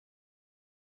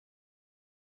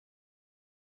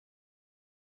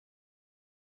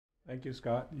Thank you,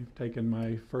 Scott. You've taken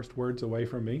my first words away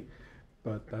from me,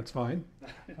 but that's fine.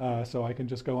 So I can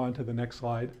just go on to the next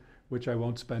slide, which I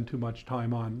won't spend too much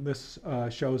time on. This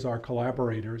shows our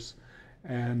collaborators,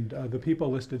 and the people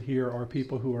listed here are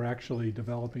people who are actually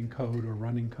developing code or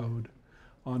running code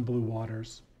on Blue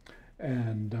Waters.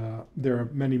 And there are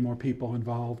many more people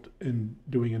involved in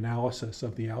doing analysis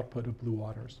of the output of Blue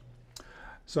Waters.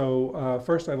 So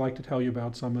first I'd like to tell you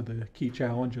about some of the key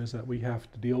challenges that we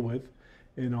have to deal with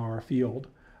in our field.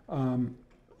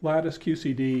 Lattice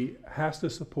QCD has to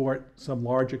support some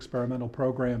large experimental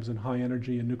programs in high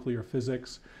energy and nuclear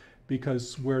physics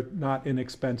because we're not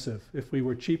inexpensive. If we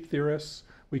were cheap theorists,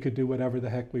 we could do whatever the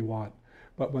heck we want.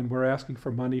 But when we're asking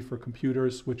for money for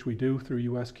computers, which we do through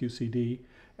USQCD,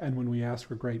 and when we ask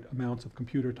for great amounts of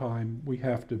computer time, we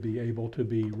have to be able to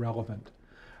be relevant.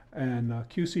 And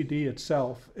QCD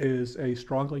itself is a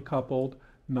strongly coupled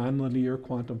nonlinear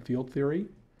quantum field theory.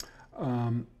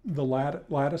 The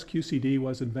Lattice QCD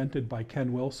was invented by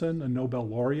Ken Wilson, a Nobel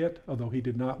laureate, although he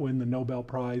did not win the Nobel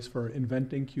Prize for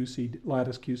inventing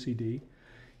Lattice QCD.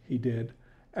 He did.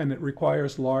 And it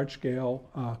requires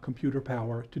large-scale computer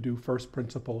power to do first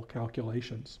principle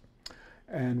calculations.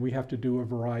 And we have to do a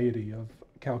variety of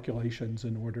calculations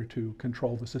in order to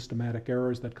control the systematic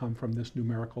errors that come from this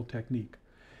numerical technique.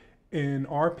 In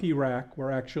our PRAC,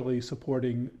 we're actually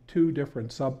supporting two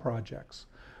different sub-projects.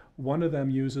 One of them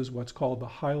uses what's called the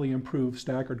highly improved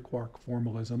staggered quark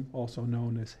formalism, also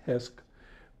known as HISQ,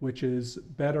 which is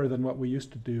better than what we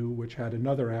used to do, which had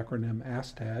another acronym,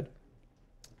 ASTAD.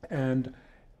 And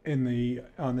on the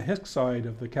HISQ side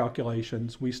of the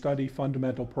calculations, we study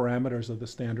fundamental parameters of the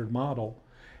standard model.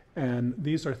 And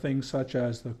these are things such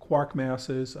as the quark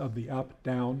masses of the up,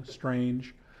 down,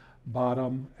 strange,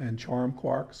 bottom, and charm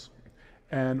quarks.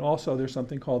 And also there's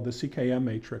something called the CKM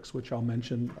matrix, which I'll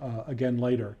mention again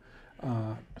later.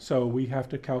 So we have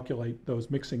to calculate those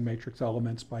mixing matrix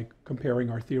elements by comparing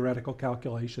our theoretical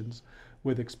calculations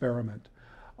with experiment.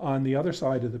 On the other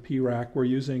side of the PRAC, we're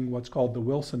using what's called the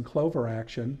Wilson-Clover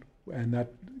action, and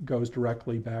that goes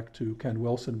directly back to Ken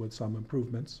Wilson with some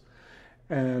improvements.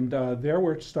 And there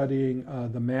we're studying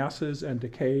the masses and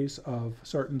decays of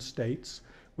certain states,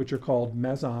 which are called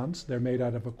mesons. They're made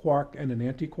out of a quark and an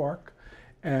antiquark.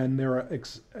 And there are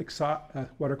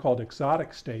what are called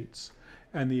exotic states.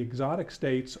 And the exotic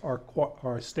states are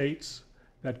states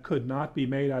that could not be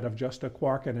made out of just a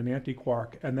quark and an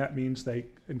antiquark, and that means they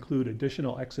include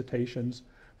additional excitations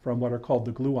from what are called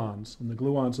the gluons. And the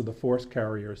gluons are the force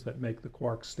carriers that make the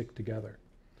quarks stick together.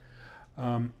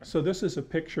 So this is a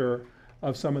picture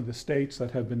of some of the states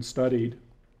that have been studied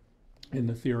in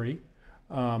the theory.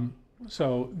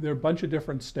 So there are a bunch of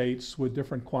different states with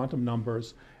different quantum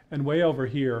numbers, and way over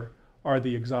here are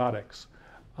the exotics.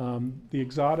 The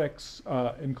exotics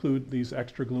include these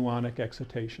extra gluonic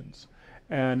excitations.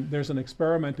 And there's an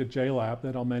experiment at JLab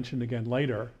that I'll mention again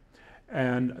later,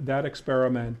 and that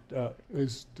experiment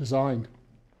is designed,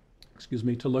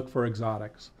 to look for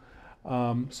exotics.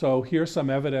 So here's some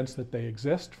evidence that they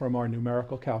exist from our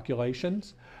numerical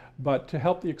calculations, but to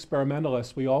help the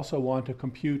experimentalists, we also want to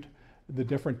compute the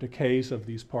different decays of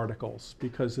these particles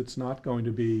because it's not going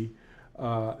to be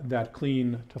that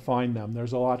clean to find them.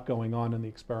 There's a lot going on in the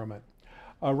experiment.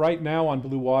 Right now on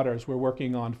Blue Waters, we're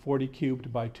working on 40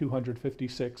 cubed by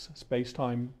 256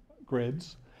 space-time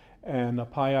grids and a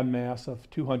pion mass of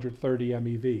 230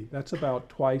 MeV. That's about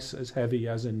twice as heavy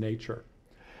as in nature.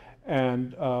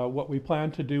 And what we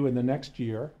plan to do in the next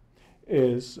year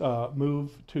is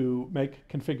move to make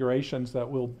configurations that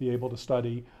we'll be able to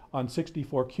study on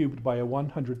 64 cubed by a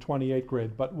 128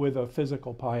 grid, but with a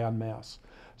physical pion mass.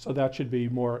 So that should be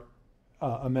more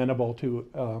amenable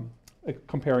to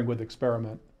comparing with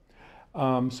experiment.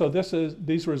 So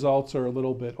these results are a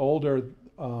little bit older.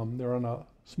 They're on a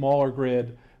smaller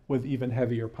grid with even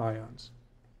heavier pions.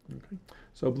 Okay.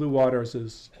 So Blue Waters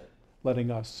is letting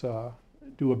us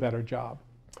do a better job.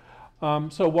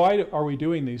 So why are we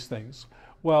doing these things?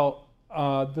 Well,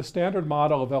 the standard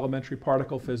model of elementary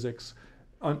particle physics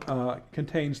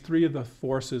contains three of the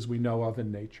forces we know of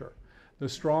in nature. The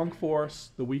strong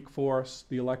force, the weak force,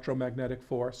 the electromagnetic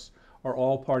force are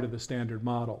all part of the standard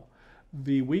model.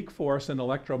 The weak force and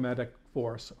electromagnetic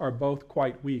force are both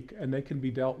quite weak, and they can be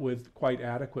dealt with quite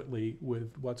adequately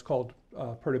with what's called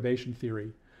perturbation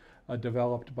theory,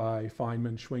 developed by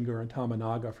Feynman, Schwinger, and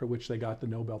Tominaga, for which they got the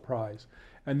Nobel Prize.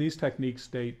 And these techniques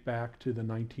date back to the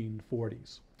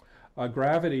 1940s.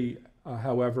 Gravity,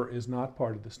 however, is not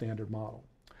part of the standard model.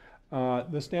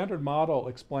 The standard model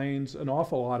explains an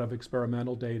awful lot of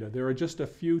experimental data. There are just a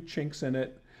few chinks in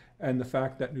it, and the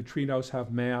fact that neutrinos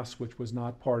have mass, which was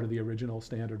not part of the original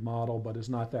standard model, but is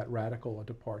not that radical a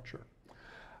departure.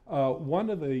 One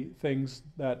of the things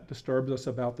that disturbs us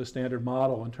about the Standard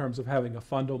Model in terms of having a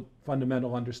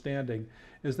fundamental understanding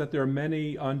is that there are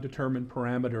many undetermined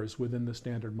parameters within the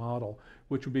Standard Model,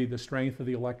 which would be the strength of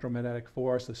the electromagnetic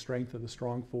force, the strength of the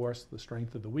strong force, the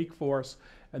strength of the weak force,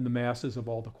 and the masses of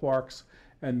all the quarks,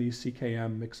 and these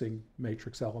CKM mixing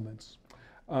matrix elements.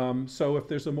 So if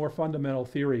there's a more fundamental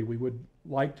theory, we would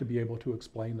like to be able to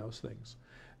explain those things.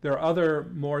 There are other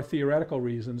more theoretical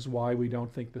reasons why we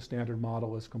don't think the Standard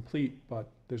Model is complete,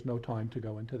 but there's no time to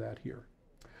go into that here.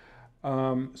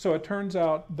 So it turns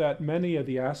out that many of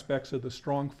the aspects of the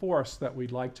strong force that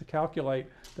we'd like to calculate,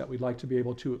 that we'd like to be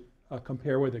able to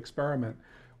compare with experiment,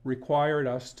 required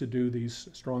us to do these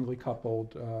strongly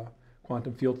coupled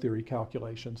quantum field theory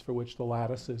calculations, for which the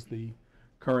lattice is the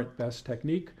current best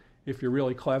technique. If you're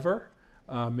really clever,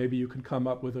 maybe you can come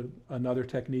up with another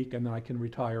technique and then I can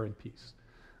retire in peace.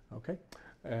 Okay,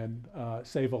 and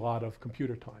save a lot of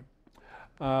computer time.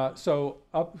 So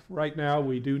up right now,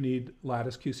 we do need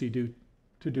Lattice QCD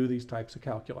to do these types of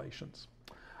calculations.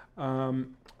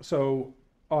 So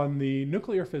on the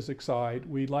nuclear physics side,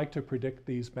 we'd like to predict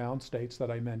these bound states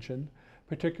that I mentioned,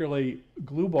 particularly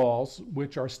glue balls,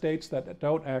 which are states that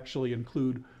don't actually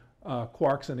include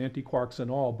quarks and antiquarks and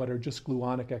all, but are just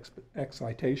gluonic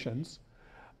excitations.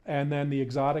 And then the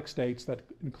exotic states that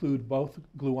include both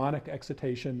gluonic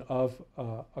excitation of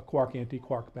a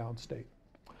quark-antiquark bound state.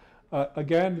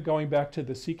 Again, going back to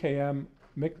the CKM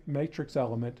matrix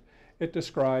element, it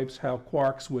describes how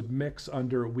quarks would mix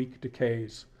under weak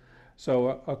decays.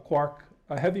 So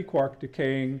a heavy quark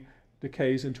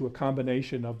decays into a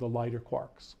combination of the lighter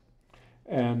quarks.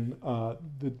 And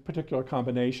the particular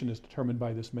combination is determined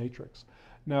by this matrix.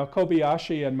 Now,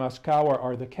 Kobayashi and Masukawa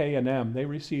are the K and M. They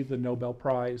received the Nobel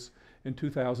Prize in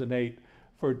 2008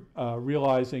 for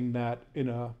realizing that in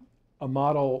a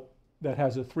model that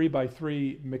has a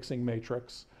 3x3 mixing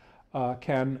matrix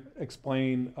can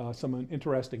explain some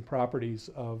interesting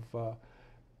properties of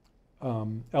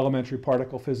elementary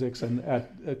particle physics and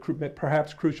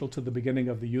perhaps crucial to the beginning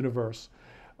of the universe,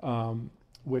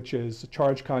 which is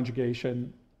charge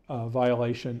conjugation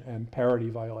violation and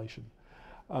parity violation.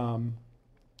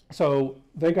 So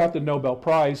they got the Nobel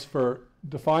Prize for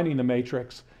defining the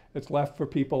matrix. It's left for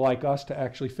people like us to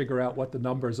actually figure out what the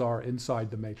numbers are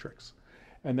inside the matrix.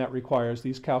 And that requires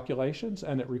these calculations,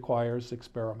 and it requires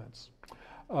experiments.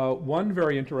 One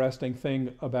very interesting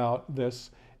thing about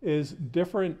this is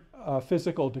different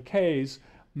physical decays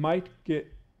might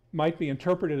be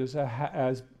interpreted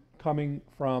as coming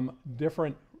from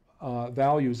different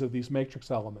values of these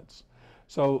matrix elements.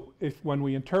 So when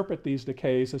we interpret these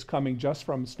decays as coming just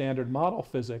from Standard Model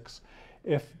physics,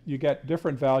 if you get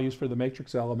different values for the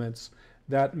matrix elements,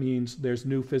 that means there's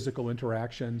new physical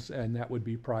interactions, and that would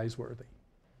be prize-worthy.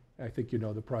 I think you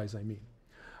know the prize I mean.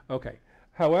 Okay.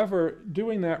 However,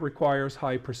 doing that requires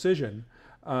high precision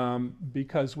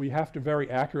because we have to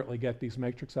very accurately get these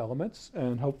matrix elements,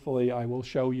 and hopefully I will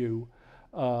show you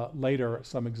later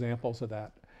some examples of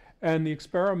that. And the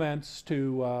experiments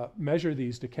to measure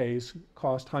these decays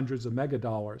cost hundreds of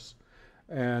megadollars.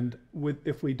 And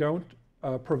if we don't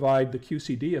provide the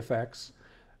QCD effects,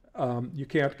 you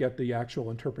can't get the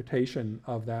actual interpretation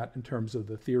of that in terms of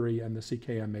the theory and the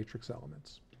CKM matrix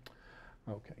elements.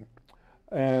 Okay.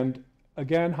 And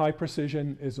again, high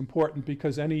precision is important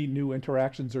because any new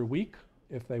interactions are weak.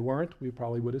 If they weren't, we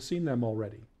probably would have seen them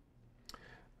already.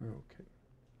 Okay.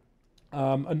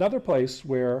 Another place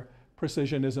where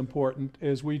precision is important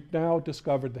is we now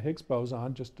discovered the Higgs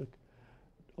boson just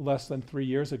less than 3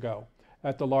 years ago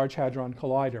at the Large Hadron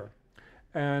Collider.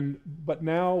 But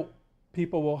now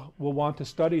people will want to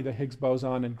study the Higgs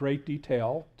boson in great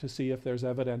detail to see if there's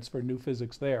evidence for new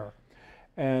physics there.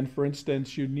 And for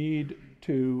instance, you need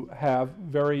to have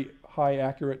very high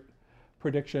accurate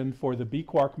prediction for the B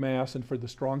quark mass and for the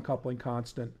strong coupling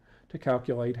constant to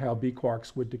calculate how B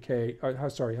quarks would decay,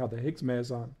 how the Higgs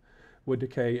meson would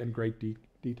decay in great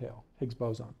detail, Higgs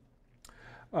boson.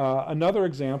 Another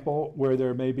example where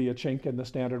there may be a chink in the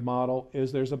Standard Model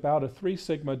is there's about a 3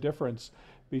 sigma difference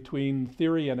between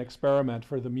theory and experiment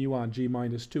for the muon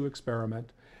G-2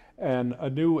 experiment, and a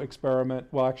new experiment,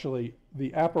 well actually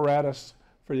the apparatus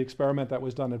for the experiment that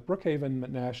was done at Brookhaven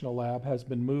National Lab has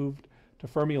been moved to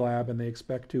Fermilab, and they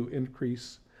expect to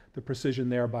increase the precision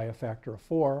there by a factor of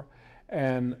 4.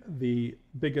 And the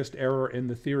biggest error in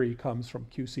the theory comes from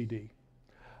QCD.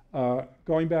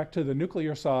 Going back to the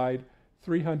nuclear side,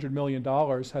 $300 million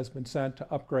has been sent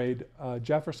to upgrade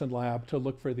Jefferson Lab to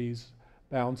look for these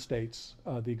bound states,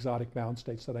 the exotic bound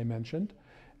states that I mentioned.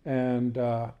 And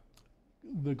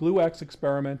the GlueX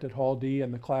experiment at Hall D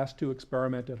and the Class 2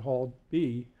 experiment at Hall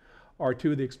B are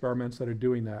two of the experiments that are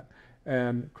doing that.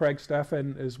 And Craig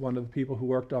Steffen is one of the people who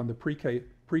worked on the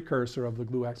precursor of the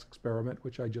GluX experiment,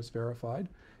 which I just verified.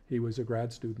 He was a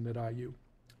grad student at IU.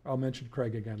 I'll mention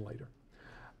Craig again later.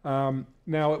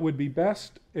 Now, it would be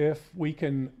best if we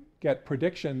can get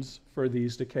predictions for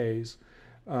these decays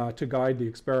to guide the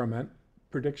experiment.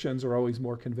 Predictions are always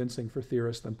more convincing for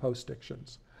theorists than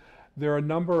postdictions. There are a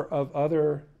number of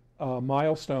other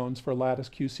milestones for Lattice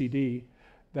QCD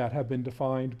that have been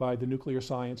defined by the Nuclear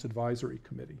Science Advisory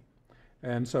Committee.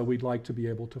 And so we'd like to be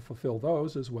able to fulfill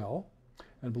those as well,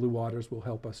 and Blue Waters will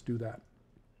help us do that.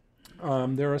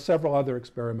 There are several other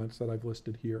experiments that I've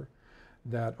listed here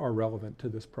that are relevant to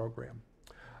this program.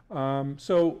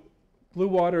 So Blue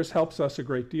Waters helps us a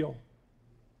great deal.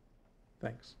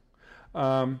 Thanks.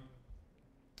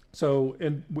 So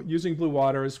using Blue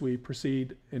Waters, we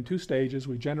proceed in 2 stages.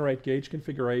 We generate gauge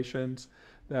configurations.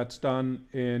 That's done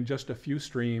in just a few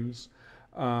streams.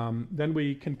 Then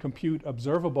we can compute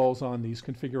observables on these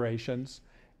configurations.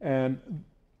 And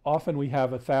often we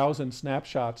have 1,000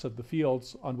 snapshots of the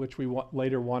fields on which we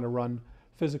later want to run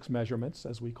physics measurements,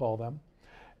 as we call them.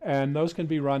 And those can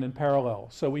be run in parallel.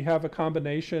 So we have a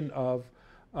combination of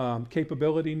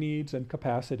capability needs and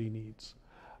capacity needs.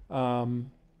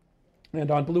 And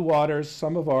on Blue Waters,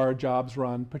 some of our jobs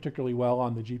run particularly well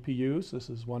on the GPUs. This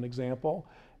is one example.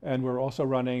 And we're also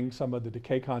running some of the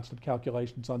decay constant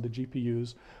calculations on the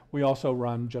GPUs. We also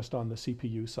run just on the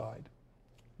CPU side.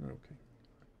 Okay.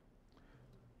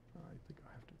 I think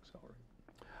I have to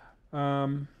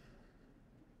accelerate.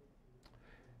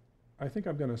 I think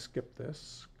I'm going to skip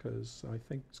this because I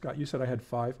think, Scott, you said I had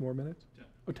 5 more minutes? 10.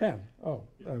 Oh, 10. Oh,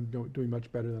 I'm doing much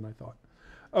better than I thought.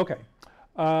 Okay.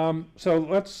 So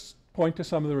let's point to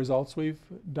some of the results we've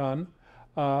done.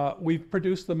 We've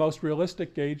produced the most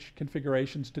realistic gauge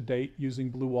configurations to date using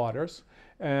Blue Waters.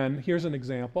 And here's an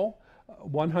example.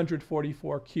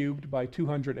 144 cubed by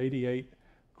 288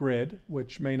 grid,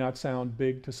 which may not sound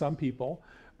big to some people.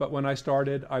 But when I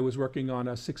started, I was working on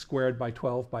a 6 squared by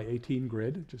 12 by 18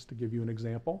 grid, just to give you an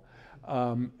example.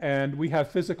 And we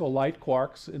have physical light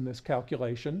quarks in this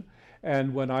calculation.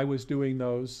 And when I was doing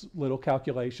those little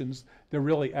calculations, there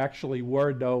really actually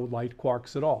were no light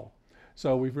quarks at all.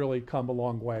 So we've really come a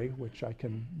long way, which I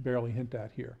can barely hint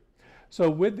at here. So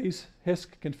with these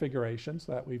HISQ configurations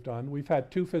that we've done, we've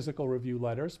had 2 physical review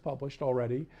letters published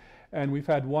already. And we've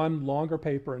had 1 longer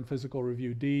paper in Physical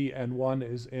Review D, and 1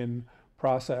 is in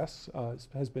process,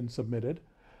 has been submitted,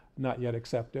 not yet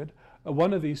accepted.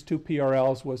 One of these 2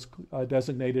 PRLs was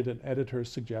designated an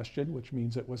editor's suggestion, which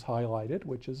means it was highlighted,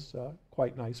 which is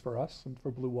quite nice for us and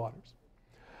for Blue Waters.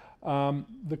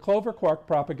 The Clover quark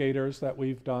propagators that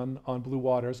we've done on Blue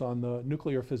Waters on the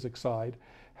nuclear physics side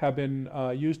have been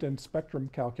used in spectrum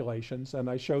calculations, and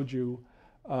I showed you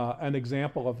an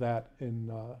example of that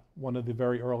in one of the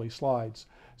very early slides.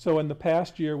 So in the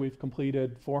past year, we've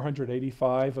completed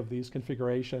 485 of these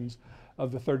configurations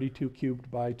of the 32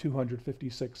 cubed by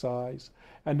 256 size,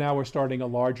 and now we're starting a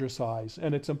larger size.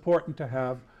 And it's important to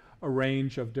have a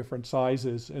range of different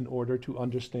sizes in order to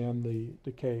understand the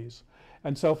decays.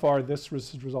 And so far, this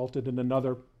has resulted in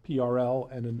another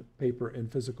PRL and a paper in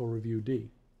Physical Review D.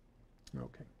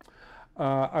 Okay.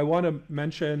 I want to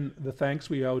mention the thanks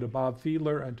we owe to Bob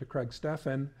Fiedler and to Craig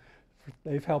Steffen.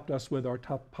 They've helped us with our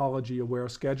topology-aware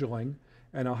scheduling,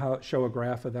 and I'll show a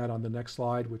graph of that on the next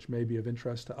slide, which may be of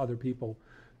interest to other people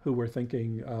who were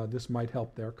thinking this might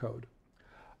help their code.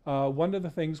 One of the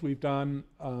things we've done,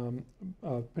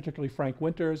 particularly Frank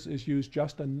Winters, is use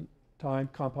just-in-time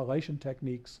compilation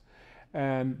techniques,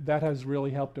 and that has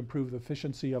really helped improve the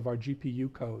efficiency of our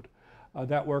GPU code.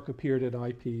 That work appeared at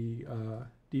IP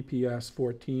DPS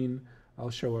 14. I'll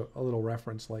show a little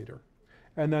reference later.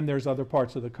 And then there's other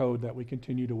parts of the code that we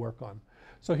continue to work on.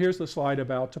 So here's the slide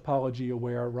about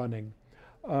topology-aware running.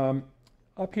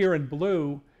 Up here in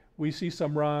blue, we see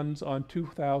some runs on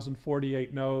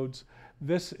 2,048 nodes.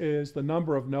 This is the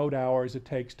number of node hours it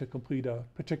takes to complete a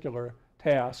particular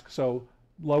task, so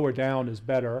lower down is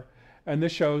better. And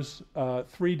this shows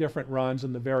 3 different runs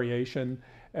and the variation,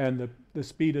 and the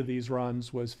speed of these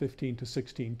runs was 15 to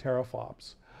 16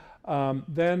 teraflops.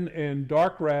 Then in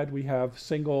dark red, we have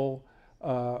single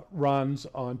runs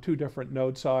on 2 different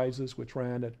node sizes, which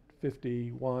ran at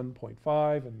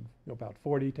 51.5 and about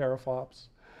 40 teraflops.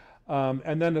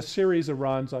 And then a series of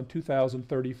runs on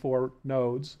 2,034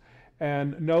 nodes.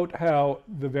 And note how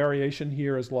the variation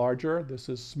here is larger. This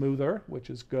is smoother, which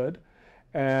is good.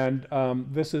 And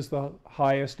this is the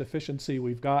highest efficiency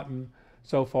we've gotten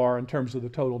so far in terms of the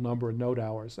total number of node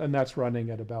hours. And that's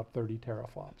running at about 30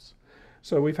 teraflops.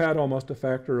 So we've had almost a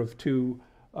factor of 2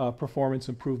 performance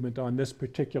improvement on this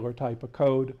particular type of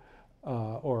code.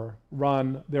 or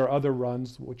run. There are other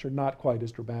runs which are not quite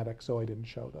as dramatic, so I didn't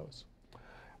show those.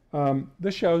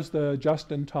 This shows the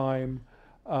just-in-time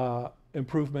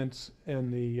improvements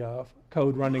in the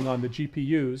code running on the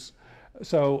GPUs.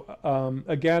 So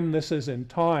again, this is in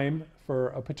time for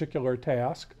a particular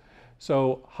task.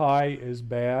 So high is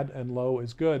bad and low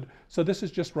is good. So this is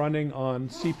just running on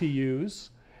CPUs.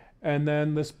 And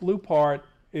then this blue part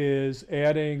is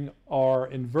adding our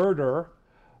inverter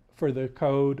for the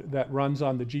code that runs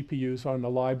on the GPUs on the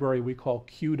library we call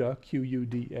CUDA,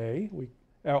 Q-U-D-A.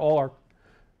 All our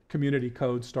community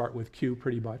codes start with Q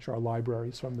pretty much, our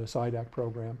libraries from the SIDAC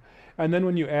program. And then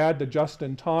when you add the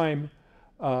just-in-time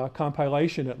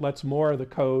compilation, it lets more of the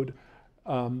code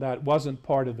that wasn't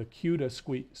part of the CUDA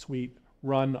suite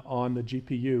run on the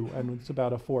GPU, and it's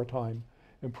about a 4-time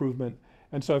improvement.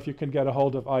 And so if you can get a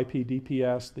hold of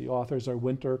IPDPS, the authors are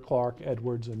Winter, Clark,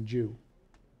 Edwards, and Jew.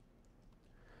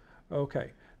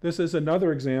 Okay, this is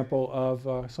another example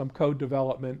of some code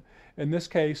development. In this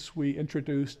case, we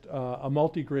introduced a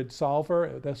multi-grid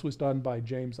solver. This was done by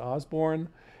James Osborne,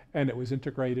 and it was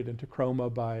integrated into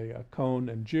Chroma by Cohn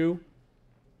and Jew.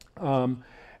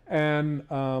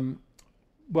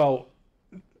 Well,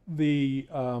 there's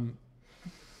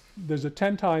a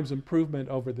 10 times improvement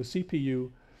over the CPU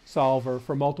solver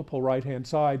for multiple right-hand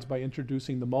sides by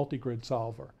introducing the multi-grid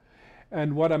solver.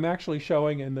 And what I'm actually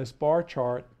showing in this bar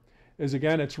chart is,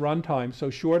 again, it's runtime, so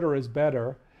shorter is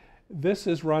better. This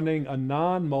is running a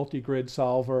non-multi-grid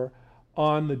solver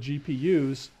on the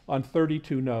GPUs on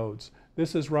 32 nodes.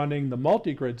 This is running the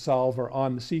multi-grid solver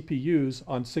on the CPUs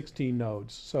on 16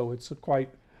 nodes. So it's quite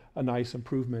a nice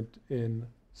improvement in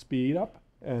speed up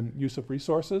and use of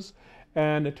resources.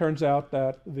 And it turns out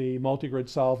that the multi-grid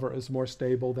solver is more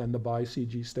stable than the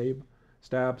bi-CG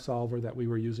stab solver that we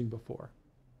were using before.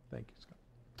 Thank you, Scott.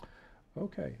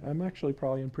 Okay, I'm actually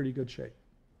probably in pretty good shape.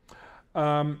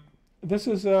 This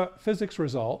is a physics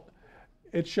result.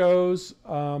 It shows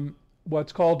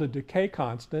what's called a decay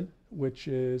constant, which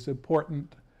is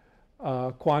important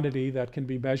quantity that can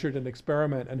be measured in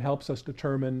experiment and helps us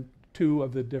determine 2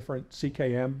 of the different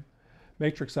CKM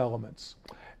matrix elements.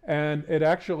 And it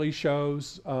actually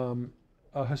shows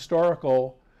a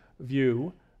historical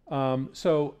view.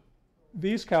 So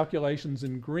these calculations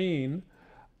in green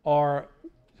are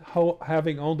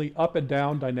having only up and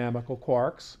down dynamical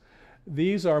quarks.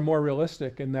 These are more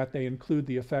realistic in that they include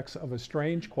the effects of a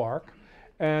strange quark.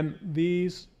 And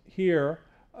these here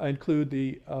include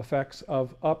the effects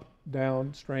of up,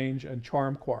 down, strange, and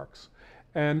charm quarks.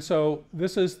 And so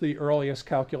this is the earliest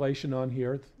calculation on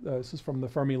here. This is from the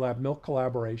Fermilab Milk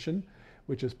collaboration,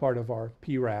 which is part of our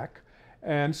PRAC.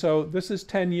 And so this is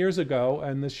 10 years ago,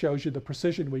 and this shows you the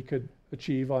precision we could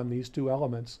achieve on these 2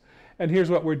 elements. And here's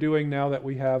what we're doing now that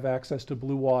we have access to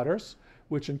blue waters,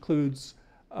 which includes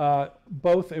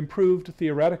both improved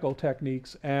theoretical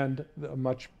techniques and the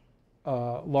much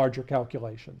larger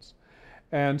calculations.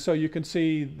 And so you can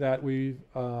see that we've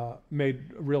made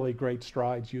really great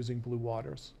strides using blue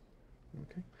waters.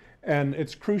 Okay. And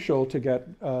it's crucial to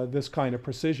get this kind of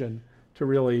precision to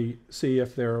really see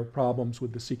if there are problems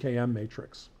with the CKM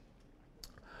matrix.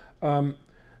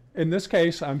 In this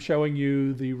case, I'm showing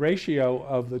you the ratio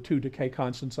of the 2 decay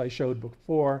constants I showed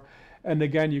before. And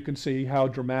again, you can see how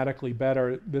dramatically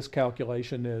better this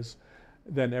calculation is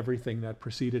than everything that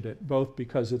preceded it, both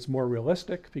because it's more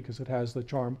realistic, because it has the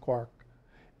charm quark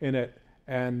in it,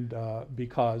 and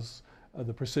because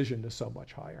the precision is so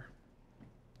much higher.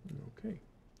 Okay.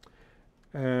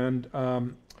 And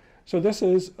so this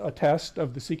is a test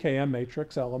of the CKM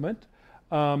matrix element.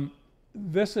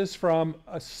 This is from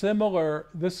a similar,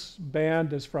 this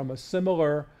band is from a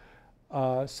similar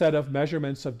set of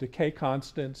measurements of decay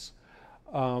constants,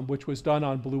 which was done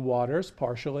on blue waters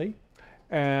partially.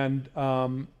 And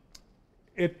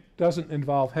it doesn't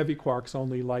involve heavy quarks,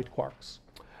 only light quarks.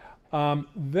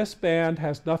 This band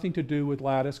has nothing to do with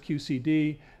lattice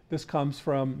QCD. This comes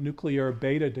from nuclear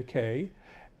beta decay.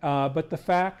 But the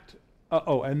fact,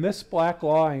 and this black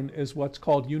line is what's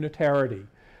called unitarity.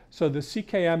 So the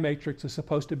CKM matrix is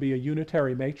supposed to be a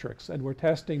unitary matrix, and we're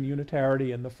testing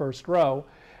unitarity in the first row.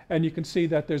 And you can see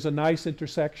that there's a nice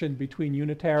intersection between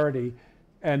unitarity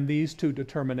and these 2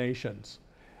 determinations.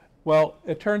 Well,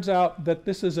 it turns out that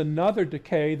this is another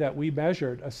decay that we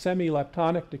measured, a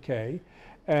semi-leptonic decay.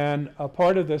 And a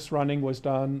part of this running was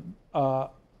done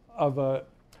of a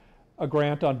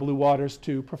grant on blue waters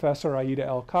to Professor Aida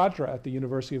El-Qadra at the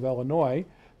University of Illinois.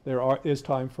 There is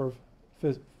time for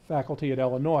faculty at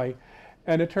Illinois.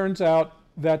 And it turns out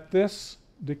that this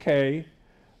decay,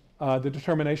 the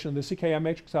determination of the CKM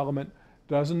matrix element,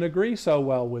 doesn't agree so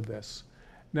well with this.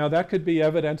 Now that could be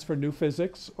evidence for new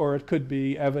physics, or it could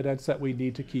be evidence that we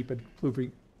need to keep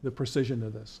improving the precision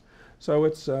of this. So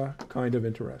it's kind of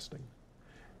interesting.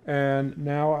 And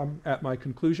now I'm at my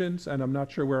conclusions, and I'm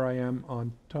not sure where I am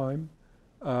on time.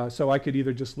 So I could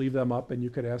either just leave them up and you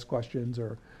could ask questions,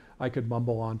 or I could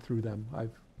mumble on through them.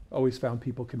 I've always found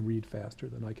people can read faster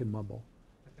than I can mumble.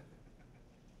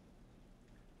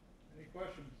 Any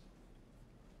questions?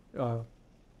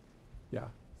 Yeah,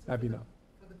 So Abhinav.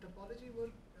 for the topology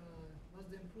work, was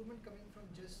the improvement coming from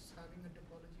just having a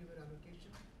topology with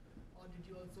allocation, or did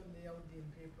you also lay out the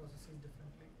engraved processes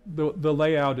differently? The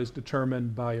layout is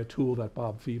determined by a tool that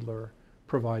Bob Fiedler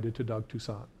provided to Doug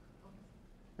Toussaint.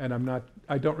 And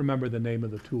I don't remember the name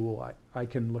of the tool. I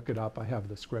can look it up. I have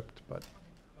the script, but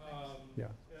yeah.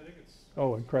 I think it's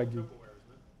Oh, and Craig, you, Tupperware,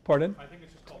 isn't it? pardon? I think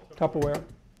it's just called Tupperware?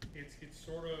 It's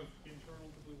sort of internal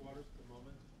to Blue Waters at the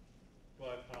moment,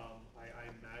 but I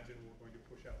imagine we're going to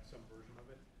push out some version of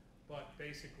it. But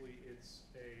basically, it's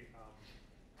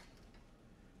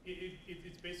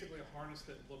it's basically a harness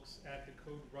that looks at the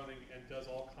code running and does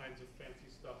all kinds of fancy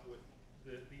stuff with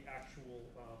the actual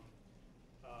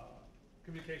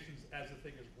communications as the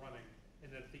thing is running,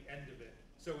 and at the end of it.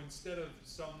 So instead of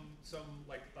some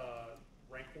like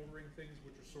rank ordering things,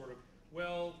 which are sort of,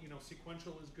 well, you know,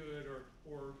 sequential is good,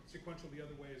 or sequential the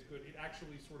other way is good, it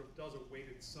actually sort of does a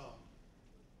weighted sum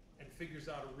and figures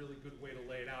out a really good way to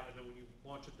lay it out, and then when you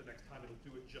launch it the next time, it'll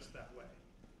do it just that way.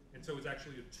 And so it's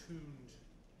actually a tuned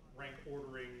rank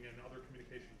ordering and other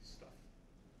communications stuff.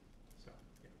 So,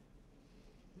 yeah.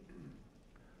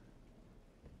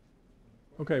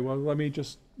 Okay, well, let me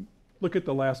just look at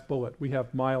the last bullet. We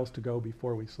have miles to go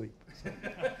before we sleep.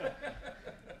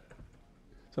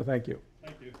 So thank you.